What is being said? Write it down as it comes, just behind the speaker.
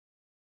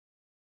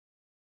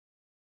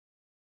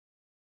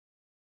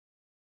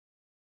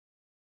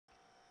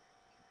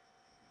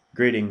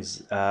Greetings,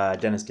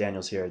 Dennis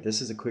Daniels here.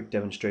 This is a quick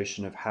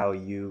demonstration of how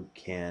you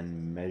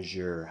can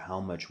measure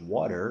how much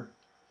water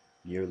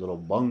your little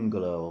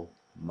bungalow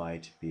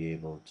might be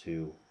able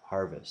to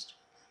harvest.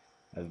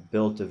 I've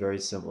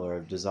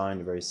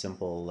designed a very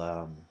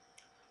simple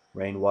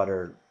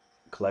rainwater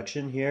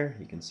collection here.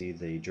 You can see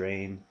the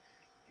drain.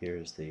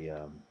 Here's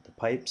the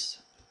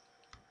pipes.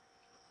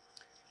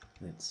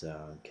 Let's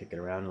kick it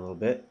around a little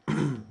bit.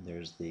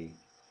 There's the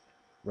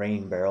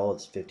rain barrel.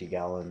 It's a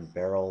 50-gallon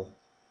barrel.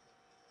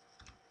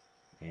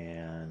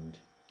 And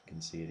you can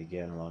see it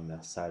again along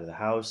the side of the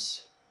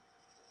house,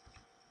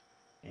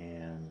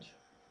 and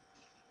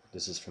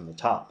this is from the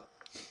top.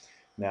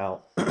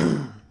 Now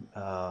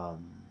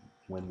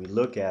when we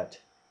look at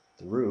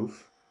the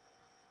roof,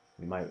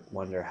 we might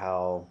wonder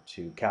how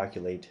to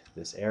calculate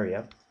this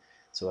area.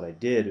 So what I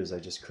did was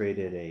I just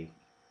created a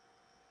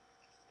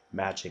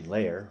matching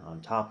layer on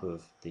top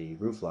of the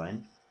roof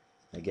line.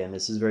 Again,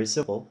 this is very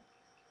simple,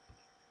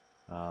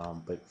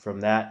 but from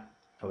that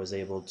I was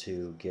able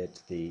to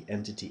get the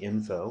entity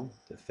info,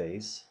 the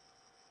face,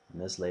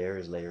 and this layer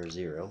is layer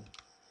 0,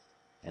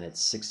 and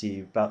it's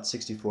about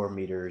 64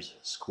 meters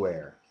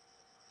square,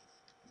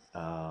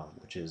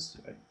 which is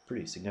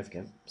pretty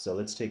significant. So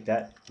let's take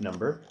that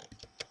number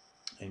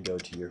and go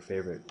to your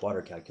favorite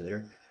water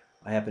calculator.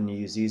 I happen to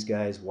use these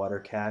guys, Water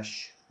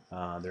Cache.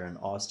 They're in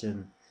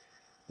Austin.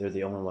 They're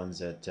the only ones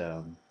that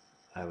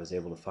I was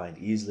able to find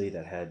easily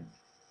that had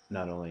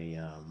not only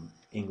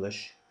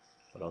English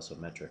but also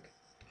metric.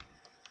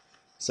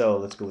 So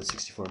let's go with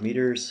 64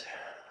 meters.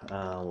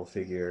 We'll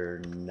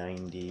figure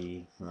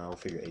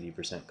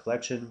 80%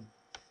 collection,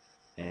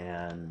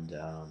 and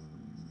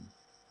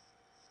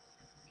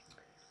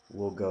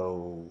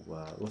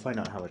we'll find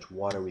out how much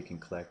water we can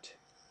collect.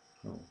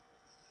 We'll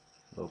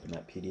open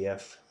that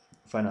PDF.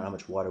 Find out how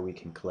much water we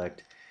can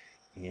collect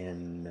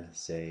in,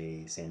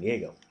 say, San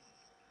Diego.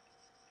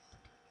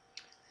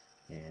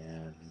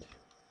 And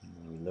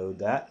we load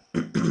that.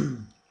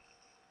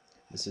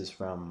 This is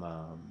from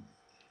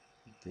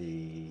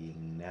the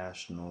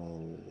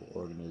national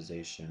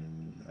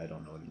organization, I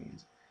don't know what it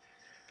means.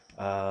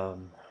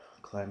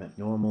 Climate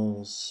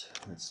normals.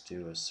 Let's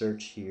do a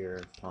search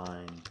here.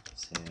 Find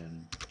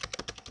San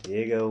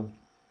Diego.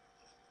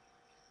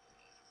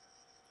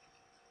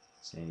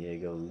 San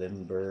Diego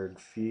Lindbergh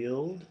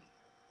Field.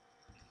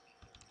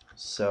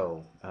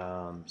 So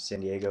San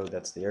Diego,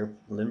 that's the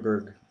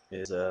Lindbergh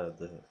is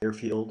the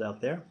airfield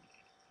out there,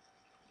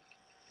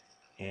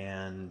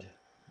 and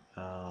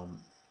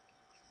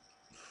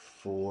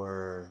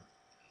for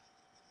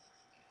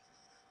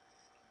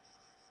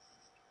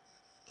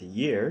the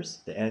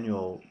years, the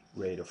annual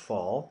rate of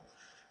fall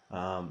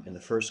in the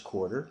first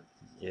quarter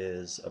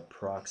is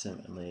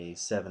approximately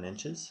 7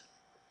 inches,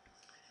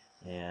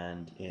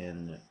 and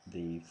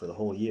for the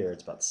whole year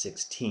it's about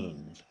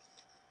 16.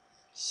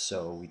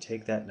 So we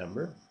take that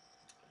number,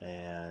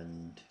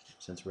 and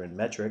since we're in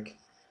metric,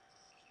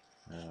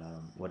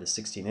 what does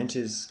 16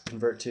 inches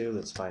convert to?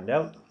 Let's find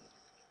out.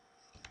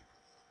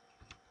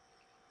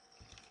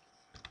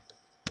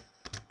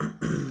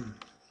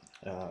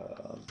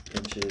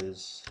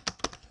 Inches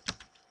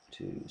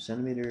to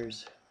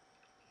centimeters.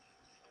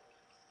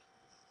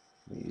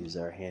 We use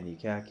our handy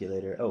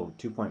calculator. Oh,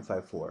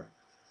 2.54.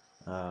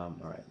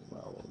 Alright,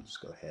 well, we'll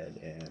just go ahead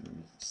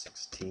and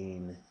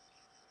 16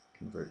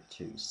 convert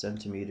to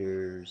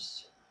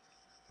centimeters.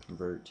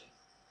 Convert.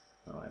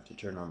 Oh, I have to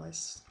turn on my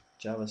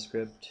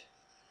JavaScript.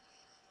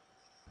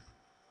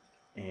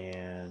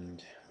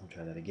 And we'll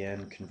try that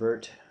again.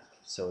 Convert.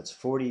 So it's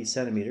 40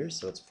 centimeters,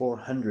 so it's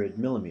 400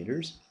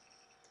 millimeters.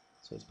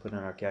 So let's put in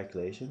our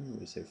calculation.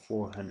 We say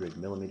 400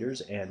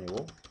 millimeters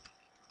annual.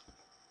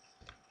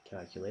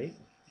 Calculate.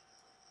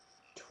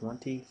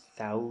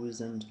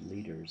 20,000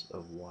 liters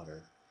of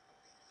water.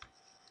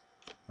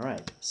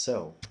 Alright,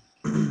 so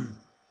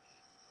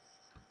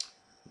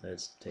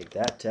let's take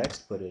that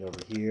text, put it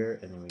over here,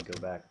 and then we go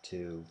back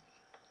to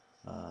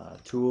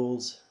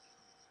Tools,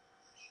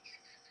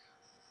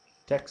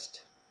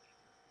 Text,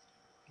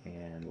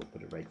 and we'll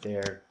put it right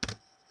there.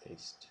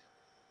 Paste.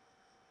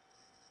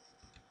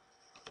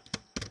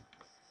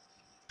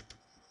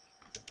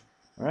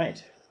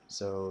 Alright,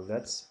 so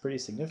that's pretty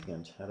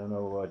significant. I don't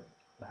know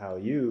how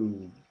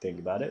you think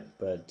about it,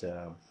 but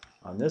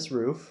on this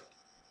roof,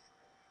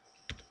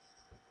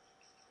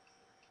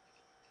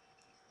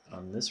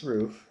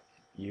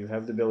 you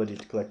have the ability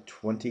to collect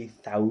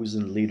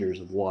 20,000 liters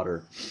of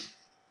water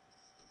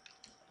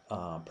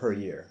per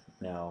year.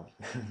 Now,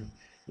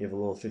 you have a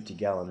little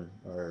 50-gallon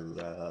or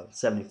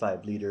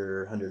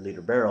 75-liter,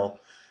 100-liter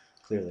barrel.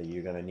 Clearly,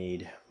 you're going to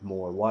need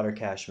more water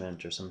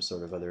cachement or some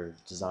sort of other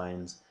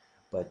designs.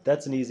 But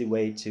that's an easy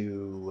way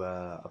to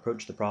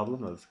approach the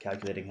problem of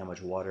calculating how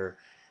much water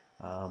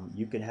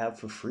you could have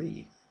for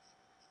free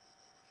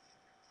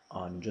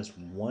on just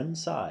one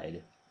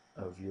side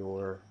of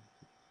your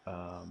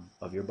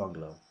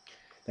bungalow.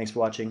 Thanks for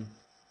watching.